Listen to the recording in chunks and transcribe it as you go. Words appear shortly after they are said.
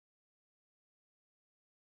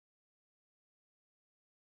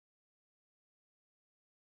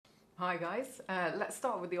Hi guys, let's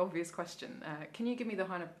start with the obvious question. Can you give me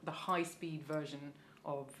the high-speed version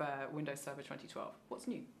of Windows Server 2012? What's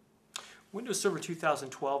new? Windows Server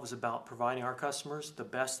 2012 is about providing our customers the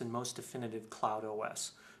best and most definitive cloud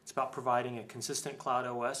OS. It's about providing a consistent cloud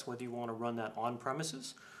OS, whether you want to run that on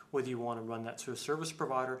premises, whether you want to run that through a service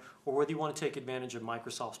provider, or whether you want to take advantage of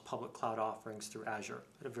Microsoft's public cloud offerings through Azure.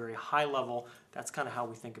 At a very high level, that's kind of how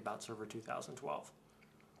we think about Server 2012.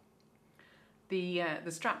 The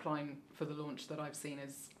strapline for the launch that I've seen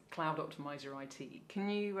is Cloud Optimize Your IT. Can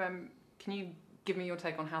you give me your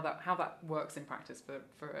take on how that works in practice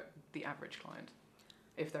for the average client,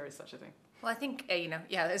 if there is such a thing? Well, I think,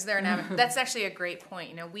 is there an that's actually a great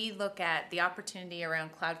point. We look at the opportunity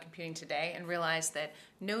around cloud computing today and realize that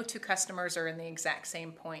no two customers are in the exact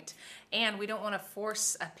same point. And we don't want to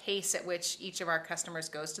force a pace at which each of our customers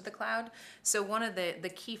goes to the cloud. So one of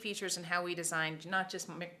the key features in how we designed not just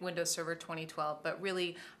Windows Server 2012, but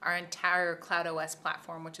really our entire Cloud OS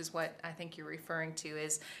platform, which is what I think you're referring to,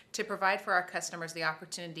 is to provide for our customers the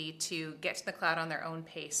opportunity to get to the cloud on their own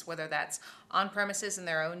pace, whether that's on premises in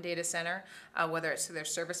their own data center, whether it's through their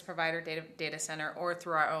service provider data center, or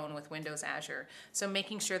through our own with Windows Azure. So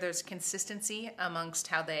making sure there's consistency amongst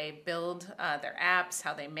how they build their apps,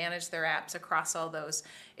 how they manage their apps across all those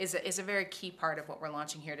is a very key part of what we're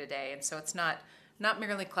launching here today. And so it's not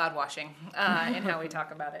merely cloud washing in how we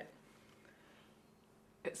talk about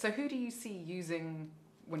it. So who do you see using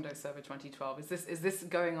Windows Server 2012? Is this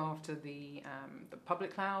going after the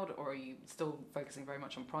public cloud, or are you still focusing very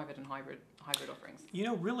much on private and hybrid offerings?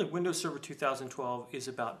 Really Windows Server 2012 is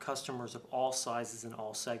about customers of all sizes and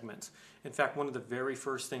all segments. In fact, one of the very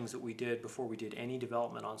first things that we did before we did any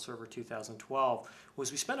development on Server 2012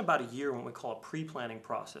 was we spent about a year in what we call a pre-planning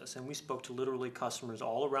process, and we spoke to literally customers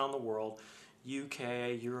all around the world,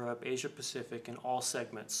 UK, Europe, Asia Pacific, and all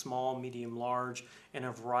segments, small, medium, large, and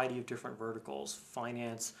a variety of different verticals,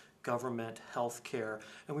 finance, government, healthcare,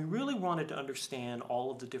 and we really wanted to understand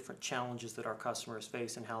all of the different challenges that our customers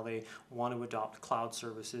face and how they want to adopt cloud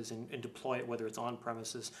services and deploy it, whether it's on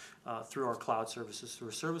premises, through our cloud services, through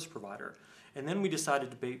a service provider. And then we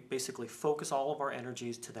decided to basically focus all of our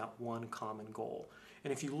energies to that one common goal.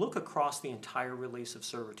 And if you look across the entire release of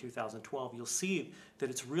Server 2012, you'll see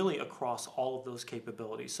that it's really across all of those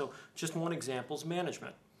capabilities. So just one example is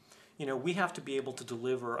management. We have to be able to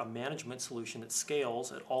deliver a management solution that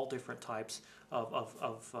scales at all different types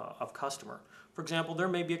of customer. For example, there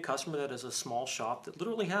may be a customer that is a small shop that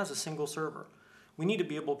literally has a single server. We need to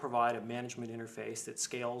be able to provide a management interface that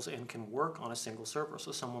scales and can work on a single server.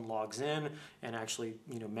 So someone logs in and actually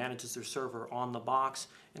manages their server on the box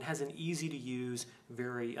and has an easy to use,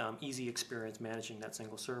 very easy experience managing that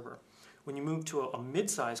single server. When you move to a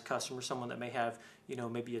mid-sized customer, someone that may have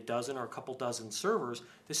maybe a dozen or a couple dozen servers,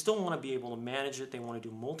 they still want to be able to manage it. They want to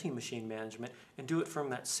do multi-machine management and do it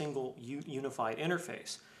from that single unified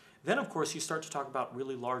interface. Then, of course, you start to talk about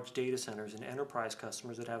really large data centers and enterprise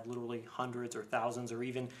customers that have literally hundreds or thousands or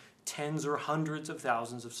even tens or hundreds of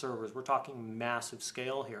thousands of servers. We're talking massive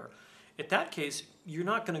scale here. In that case, you're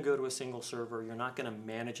not going to go to a single server. You're not going to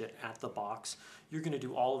manage it at the box. You're going to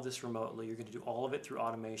do all of this remotely. You're going to do all of it through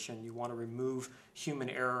automation. You want to remove human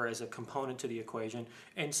error as a component to the equation.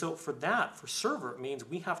 And so for server, it means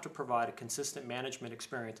we have to provide a consistent management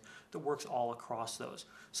experience that works all across those.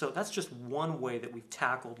 So that's just one way that we've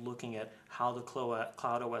tackled looking at how the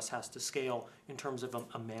Cloud OS has to scale in terms of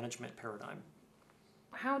a management paradigm.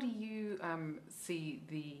 How do you see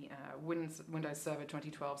the Windows Server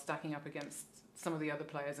 2012 stacking up against some of the other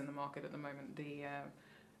players in the market at the moment?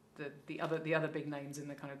 The other big names in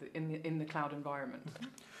the cloud environment.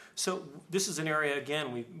 So this is an area,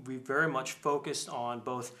 again, we very much focused on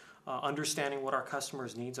both understanding what our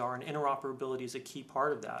customers' needs are, and interoperability is a key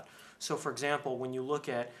part of that. So, for example, when you look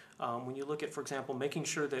at, for example, making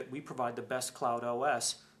sure that we provide the best cloud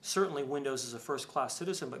OS. Certainly Windows is a first-class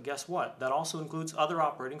citizen, but guess what? That also includes other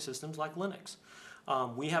operating systems like Linux.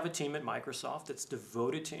 We have a team at Microsoft that's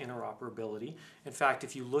devoted to interoperability. In fact,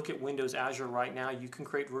 if you look at Windows Azure right now, you can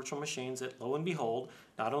create virtual machines that, lo and behold,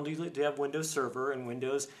 not only do they have Windows Server and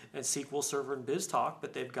Windows and SQL Server and BizTalk,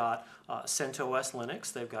 but they've got CentOS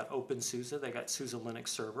Linux, they've got OpenSUSE, they've got SUSE Linux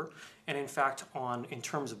Server. And in fact, in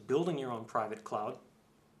terms of building your own private cloud,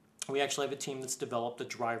 we actually have a team that's developed the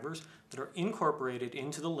drivers that are incorporated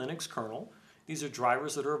into the Linux kernel. These are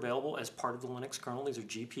drivers that are available as part of the Linux kernel. These are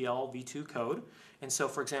GPL v2 code. And so,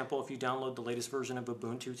 for example, if you download the latest version of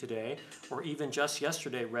Ubuntu today, or even just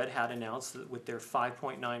yesterday, Red Hat announced that with their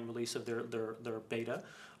 5.9 release of their beta,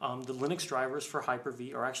 the Linux drivers for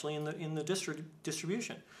Hyper-V are actually in the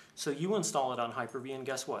distribution. So you install it on Hyper-V, and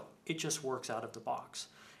guess what? It just works out of the box.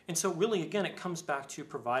 And so really, again, it comes back to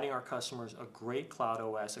providing our customers a great cloud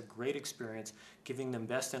OS, a great experience, giving them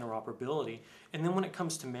best interoperability. And then when it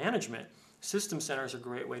comes to management, System Center is a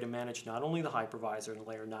great way to manage not only the hypervisor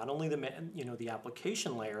layer, not only the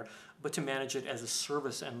application layer, but to manage it as a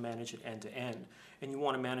service and manage it end to end. And you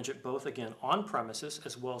want to manage it both, again, on premises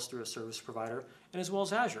as well as through a service provider and as well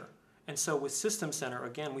as Azure. And so with System Center,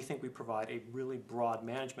 again, we think we provide a really broad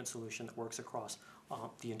management solution that works across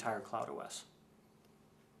the entire cloud OS.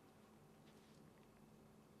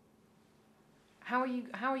 How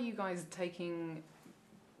are you guys taking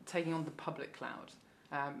on the public cloud?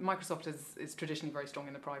 Microsoft is traditionally very strong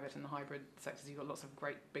in the private and the hybrid sectors. You've got lots of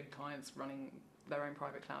great big clients running their own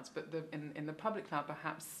private clouds, but in the public cloud,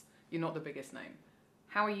 perhaps you're not the biggest name.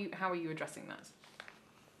 How are you addressing that?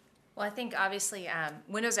 Well, I think obviously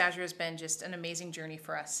Windows Azure has been just an amazing journey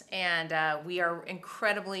for us, and we are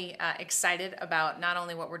incredibly excited about not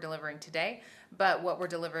only what we're delivering today, but what we're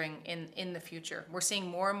delivering in the future. We're seeing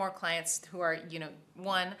more and more clients who are,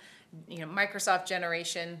 Microsoft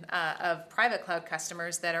generation of private cloud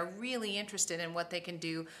customers that are really interested in what they can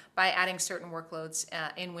do by adding certain workloads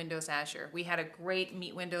in Windows Azure. We had a great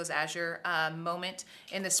Meet Windows Azure moment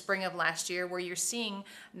in the spring of last year where you're seeing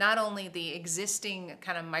not only the existing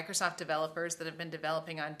kind of Microsoft developers that have been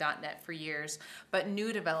developing on .NET for years, but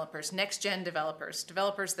new developers, next-gen developers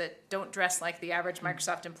that don't dress like the average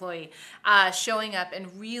Microsoft employee, showing up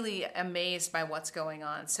and really amazed by what's going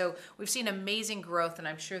on. So we've seen amazing growth, and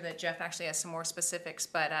I'm sure that Jeff actually has some more specifics,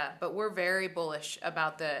 but we're very bullish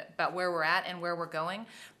about where we're at and where we're going.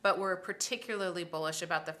 But we're particularly bullish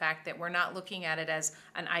about the fact that we're not looking at it as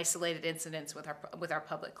an isolated incident with our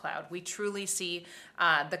public cloud. We truly see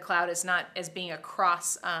the cloud as being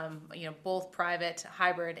across both private,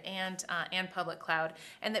 hybrid, and public cloud,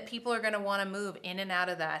 and that people are going to want to move in and out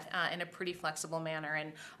of that in a pretty flexible manner.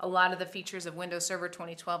 And a lot of the features of Windows Server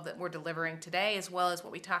 2012 that we're delivering today, as well as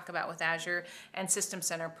what we talk about with Azure and System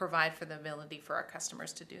Center, provide for the ability for our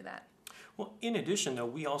customers to do that. Well, in addition, though,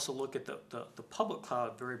 we also look at the public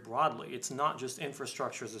cloud very broadly. It's not just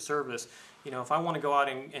infrastructure as a service. If I want to go out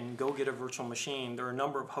and go get a virtual machine, there are a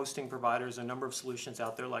number of hosting providers, a number of solutions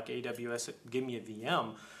out there like AWS that give me a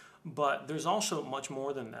VM. But there's also much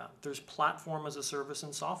more than that. There's platform as a service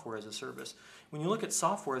and software as a service. When you look at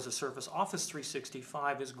software as a service, Office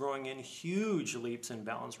 365 is growing in huge leaps and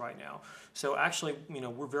bounds right now. So actually,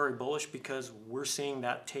 we're very bullish because we're seeing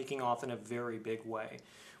that taking off in a very big way.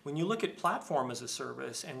 When you look at platform as a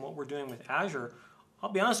service and what we're doing with Azure,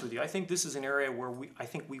 I'll be honest with you, I think this is an area where we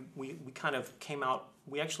kind of came out,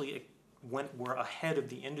 we're ahead of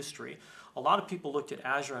the industry. A lot of people looked at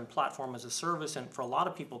Azure and platform as a service, and for a lot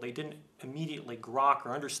of people, they didn't immediately grok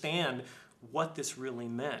or understand what this really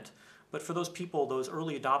meant. But for those people, those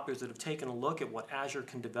early adopters that have taken a look at what Azure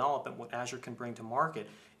can develop and what Azure can bring to market,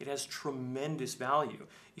 it has tremendous value.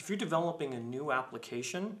 If you're developing a new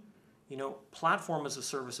application, platform as a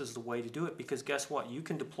service is the way to do it, because guess what? You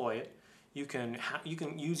can deploy it. You can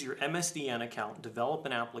use your MSDN account, develop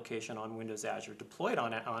an application on Windows Azure, deploy it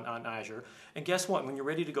on Azure, and guess what? When you're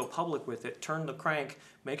ready to go public with it, turn the crank,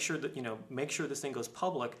 make sure this thing goes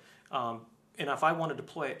public. And if I want to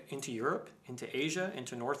deploy it into Europe, into Asia,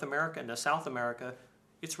 into North America, into South America,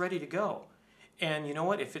 it's ready to go. And you know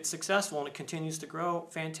what? If it's successful and it continues to grow,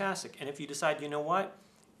 fantastic. And if you decide,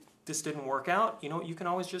 this didn't work out, you can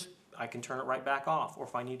always I can turn it right back off. Or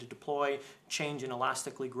if I need to deploy, change, and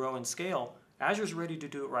elastically grow and scale, Azure's ready to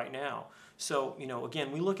do it right now. So,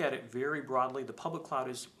 again, we look at it very broadly. The public cloud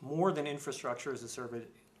is more than infrastructure as a service,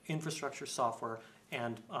 infrastructure, software,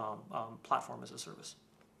 and platform as a service.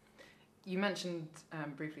 You mentioned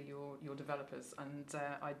briefly your developers, and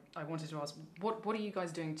I wanted to ask, what are you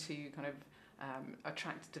guys doing to kind of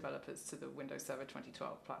attract developers to the Windows Server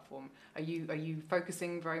 2012 platform? Are you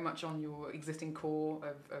focusing very much on your existing core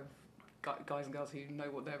of guys and girls who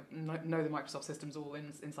know the Microsoft systems all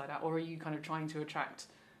inside out, or are you kind of trying to attract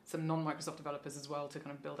some non-Microsoft developers as well to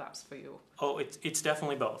kind of build apps for you? Oh, it's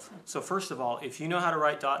definitely both. So first of all, if you know how to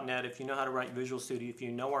write .NET, if you know how to write Visual Studio, if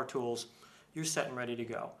you know our tools, you're set and ready to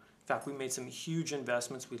go. In fact, we made some huge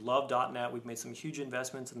investments. We love .NET. We've made some huge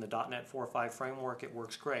investments in the .NET 4.5 framework. It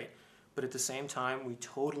works great. But at the same time, we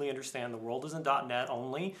totally understand the world isn't .NET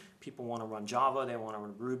only. People want to run Java, they want to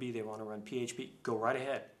run Ruby, they want to run PHP. Go right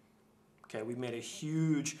ahead. Okay, we've made a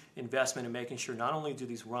huge investment in making sure not only do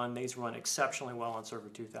these run exceptionally well on Server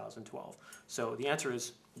 2012. So the answer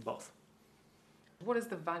is both. What is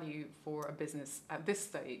the value for a business at this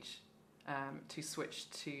stage to switch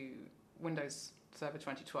to Windows Server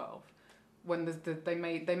 2012 when they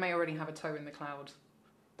may already have a toe in the cloud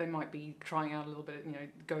they might be trying out a little bit,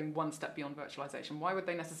 going one step beyond virtualization? Why would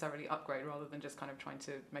they necessarily upgrade rather than just kind of trying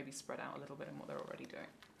to maybe spread out a little bit in what they're already doing?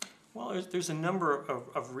 Well, there's a number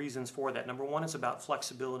of reasons for that. Number one is about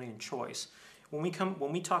flexibility and choice. When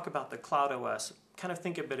we talk about the Cloud OS, kind of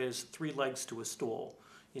think of it as three legs to a stool.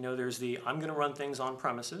 There's the I'm going to run things on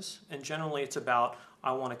premises, and generally it's about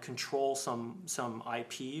I want to control some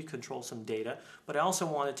IP, control some data, but I also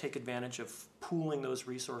want to take advantage of pooling those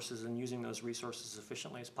resources and using those resources as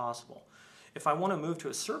efficiently as possible. If I want to move to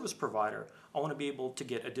a service provider, I want to be able to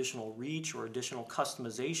get additional reach or additional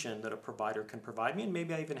customization that a provider can provide me, and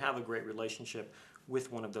maybe I even have a great relationship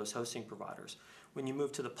with one of those hosting providers. When you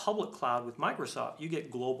move to the public cloud with Microsoft, you get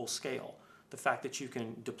global scale. The fact that you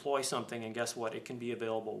can deploy something and guess what, it can be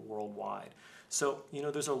available worldwide. So,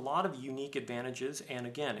 there's a lot of unique advantages, and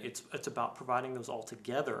again, it's about providing those all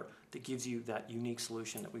together that gives you that unique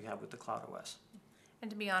solution that we have with the Cloud OS. And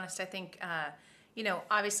to be honest, I think,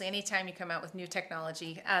 obviously anytime you come out with new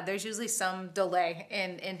technology, there's usually some delay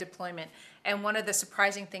in deployment. And one of the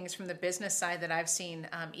surprising things from the business side that I've seen,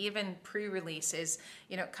 even pre-release, is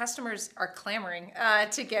customers are clamoring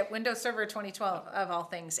to get Windows Server 2012 of all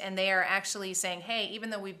things, and they are actually saying, hey, even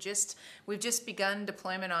though we've just begun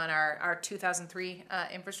deployment on our 2003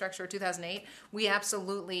 infrastructure, or 2008,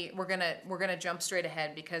 we're gonna jump straight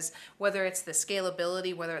ahead, because whether it's the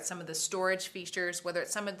scalability, whether it's some of the storage features, whether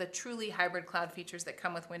it's some of the truly hybrid cloud features that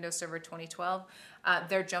come with Windows Server 2012,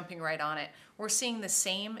 they're jumping right on it. We're seeing the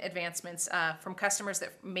same advancements from customers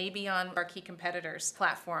that may be on our key competitors'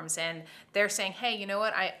 platforms, and they're saying, hey, you know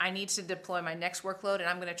what, I need to deploy my next workload, and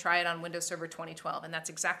I'm going to try it on Windows Server 2012, and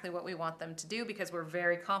that's exactly what we want them to do, because we're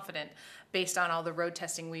very confident, based on all the road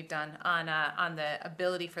testing we've done, on the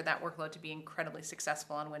ability for that workload to be incredibly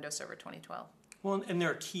successful on Windows Server 2012. Well, and there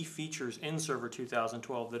are key features in Server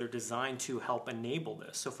 2012 that are designed to help enable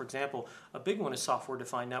this. So, for example, a big one is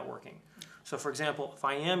software-defined networking. So, for example, if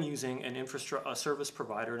I am using a service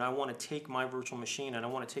provider and I want to take my virtual machine and I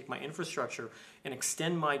want to take my infrastructure and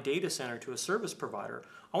extend my data center to a service provider,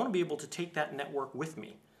 I want to be able to take that network with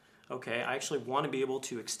me. Okay, I actually want to be able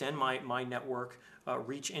to extend my network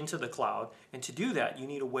reach into the cloud, and to do that, you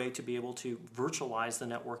need a way to be able to virtualize the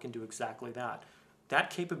network and do exactly that. That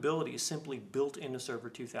capability is simply built into Server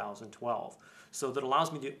 2012. So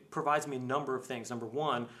that provides me a number of things. Number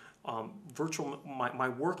one, my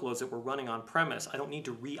workloads that we're running on premise, I don't need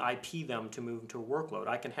to re-IP them to move to a workload.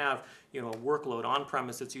 I can have a workload on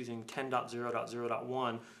premise that's using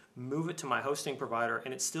 10.0.0.1, move it to my hosting provider,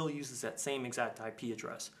 and it still uses that same exact IP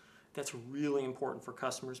address. That's really important for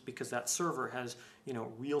customers, because that server has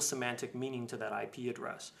real semantic meaning to that IP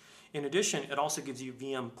address. In addition, it also gives you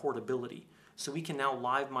VM portability. So we can now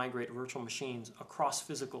live migrate virtual machines across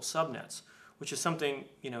physical subnets, which is something,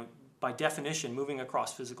 by definition, moving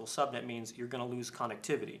across physical subnet means you're going to lose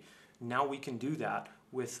connectivity. Now we can do that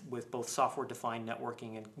with both software-defined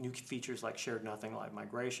networking and new features like shared nothing live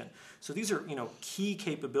migration. So these are key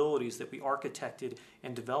capabilities that we architected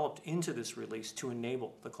and developed into this release to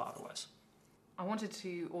enable the Cloud OS. I wanted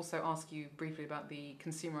to also ask you briefly about the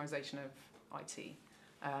consumerization of IT.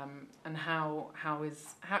 And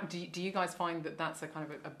do you guys find that that's a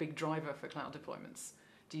kind of a big driver for cloud deployments?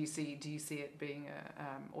 Do you see it being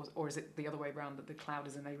or is it the other way around, that the cloud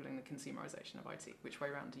is enabling the consumerization of IT? Which way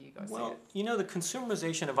around do you guys see it? Well, the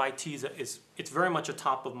consumerization of IT it's very much a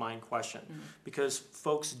top of mind question, because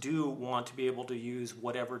folks do want to be able to use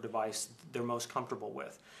whatever device they're most comfortable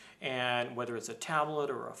with, and whether it's a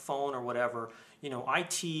tablet or a phone or whatever.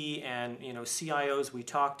 IT and CIOs we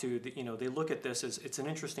talk to, they look at this as it's an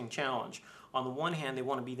interesting challenge. On the one hand, they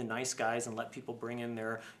want to be the nice guys and let people bring in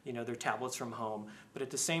their tablets from home, but at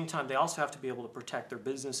the same time, they also have to be able to protect their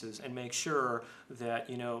businesses and make sure that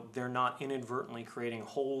they're not inadvertently creating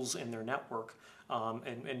holes in their network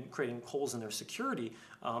and creating holes in their security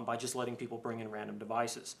by just letting people bring in random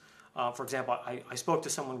devices. For example, I spoke to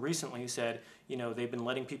someone recently who said, they've been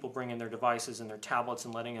letting people bring in their devices and their tablets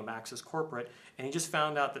and letting them access corporate, and he just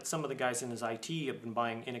found out that some of the guys in his IT have been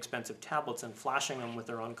buying inexpensive tablets and flashing them with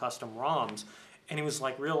their own custom ROMs, and he was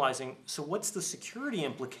realizing, so what's the security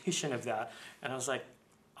implication of that? And I was like,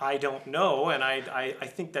 I don't know, and I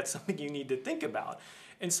think that's something you need to think about.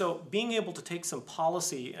 And so being able to take some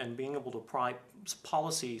policy and being able to apply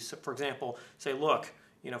policy, so for example, say, look,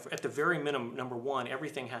 at the very minimum, number one,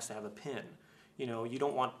 everything has to have a PIN. You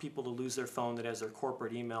don't want people to lose their phone that has their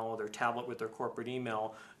corporate email, or their tablet with their corporate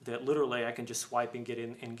email that literally I can just swipe and get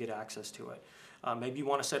in and get access to it. Maybe you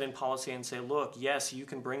want to set in policy and say, look, yes, you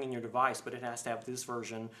can bring in your device, but it has to have this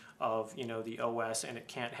version of the OS, and it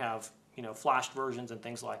can't have flashed versions and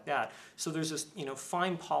things like that. So there's this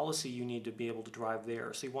fine policy you need to be able to drive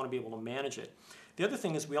there. So you want to be able to manage it. The other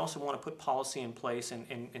thing is we also want to put policy in place and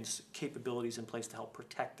capabilities in place to help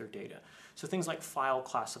protect their data. So things like file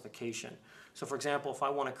classification. So for example, if I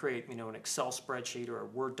want to create an Excel spreadsheet or a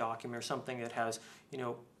Word document or something that has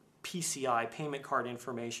PCI, payment card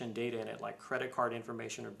information data in it, like credit card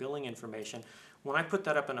information or billing information, when I put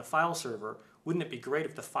that up in a file server, wouldn't it be great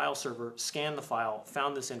if the file server scanned the file,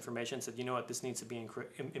 found this information, and said, you know what, this needs to be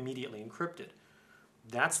immediately encrypted.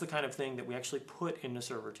 That's the kind of thing that we actually put into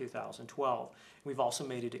Server 2012. We've also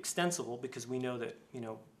made it extensible because we know that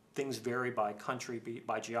things vary by country,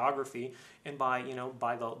 by geography, and by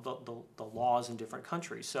by the laws in different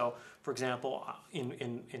countries. So, for example,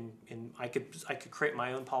 I could create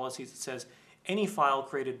my own policies that says any file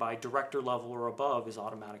created by director level or above is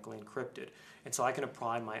automatically encrypted. And so I can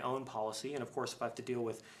apply my own policy, and of course if I have to deal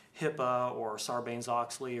with HIPAA or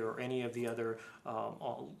Sarbanes-Oxley or any of the other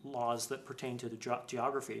laws that pertain to the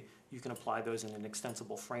geography, you can apply those in an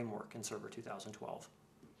extensible framework in Server 2012.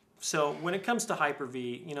 So when it comes to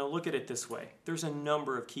Hyper-V, look at it this way. There's a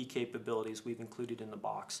number of key capabilities we've included in the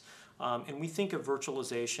box. And we think of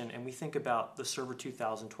virtualization and we think about the Server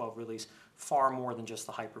 2012 release far more than just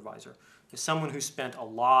the hypervisor. As someone who spent a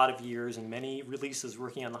lot of years and many releases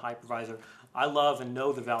working on the hypervisor, I love and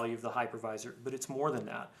know the value of the hypervisor, but it's more than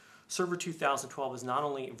that. Server 2012 is not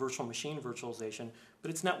only virtual machine virtualization, but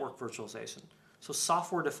it's network virtualization. So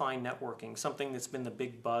software-defined networking, something that's been the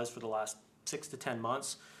big buzz for the last 6 to 10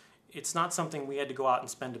 months, it's not something we had to go out and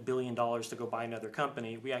spend $1 billion to go buy another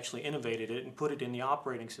company. We actually innovated it and put it in the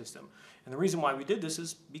operating system. And the reason why we did this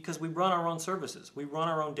is because we run our own services. We run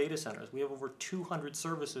our own data centers. We have over 200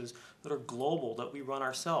 services that are global that we run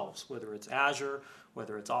ourselves, whether it's Azure,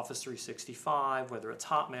 whether it's Office 365, whether it's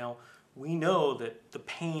Hotmail. We know that the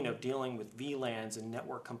pain of dealing with VLANs and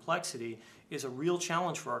network complexity is a real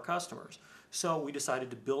challenge for our customers. So we decided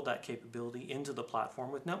to build that capability into the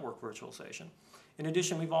platform with network virtualization. In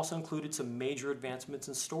addition, we've also included some major advancements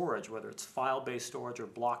in storage, whether it's file-based storage or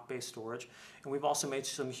block-based storage. And we've also made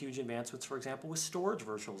some huge advancements, for example, with storage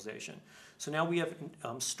virtualization. So now we have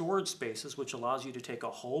storage spaces, which allows you to take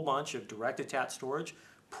a whole bunch of direct attached storage,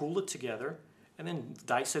 pool it together, and then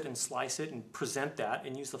dice it and slice it and present that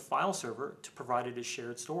and use the file server to provide it as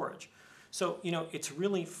shared storage. So, it's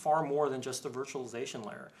really far more than just the virtualization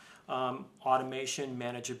layer. Automation,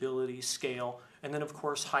 manageability, scale, and then of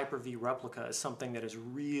course Hyper-V Replica is something that is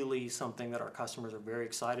really something that our customers are very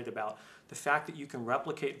excited about. The fact that you can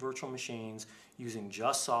replicate virtual machines using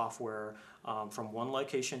just software from one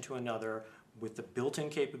location to another with the built-in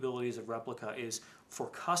capabilities of Replica is, for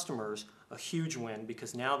customers, a huge win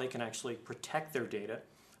because now they can actually protect their data.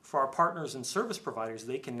 For our partners and service providers,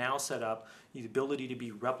 they can now set up the ability to be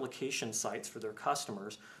replication sites for their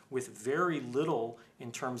customers with very little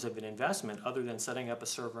in terms of an investment other than setting up a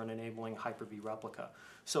server and enabling Hyper-V Replica.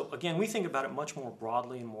 So again, we think about it much more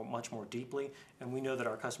broadly and much more deeply, and we know that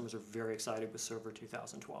our customers are very excited with Server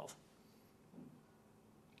 2012.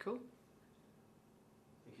 Cool.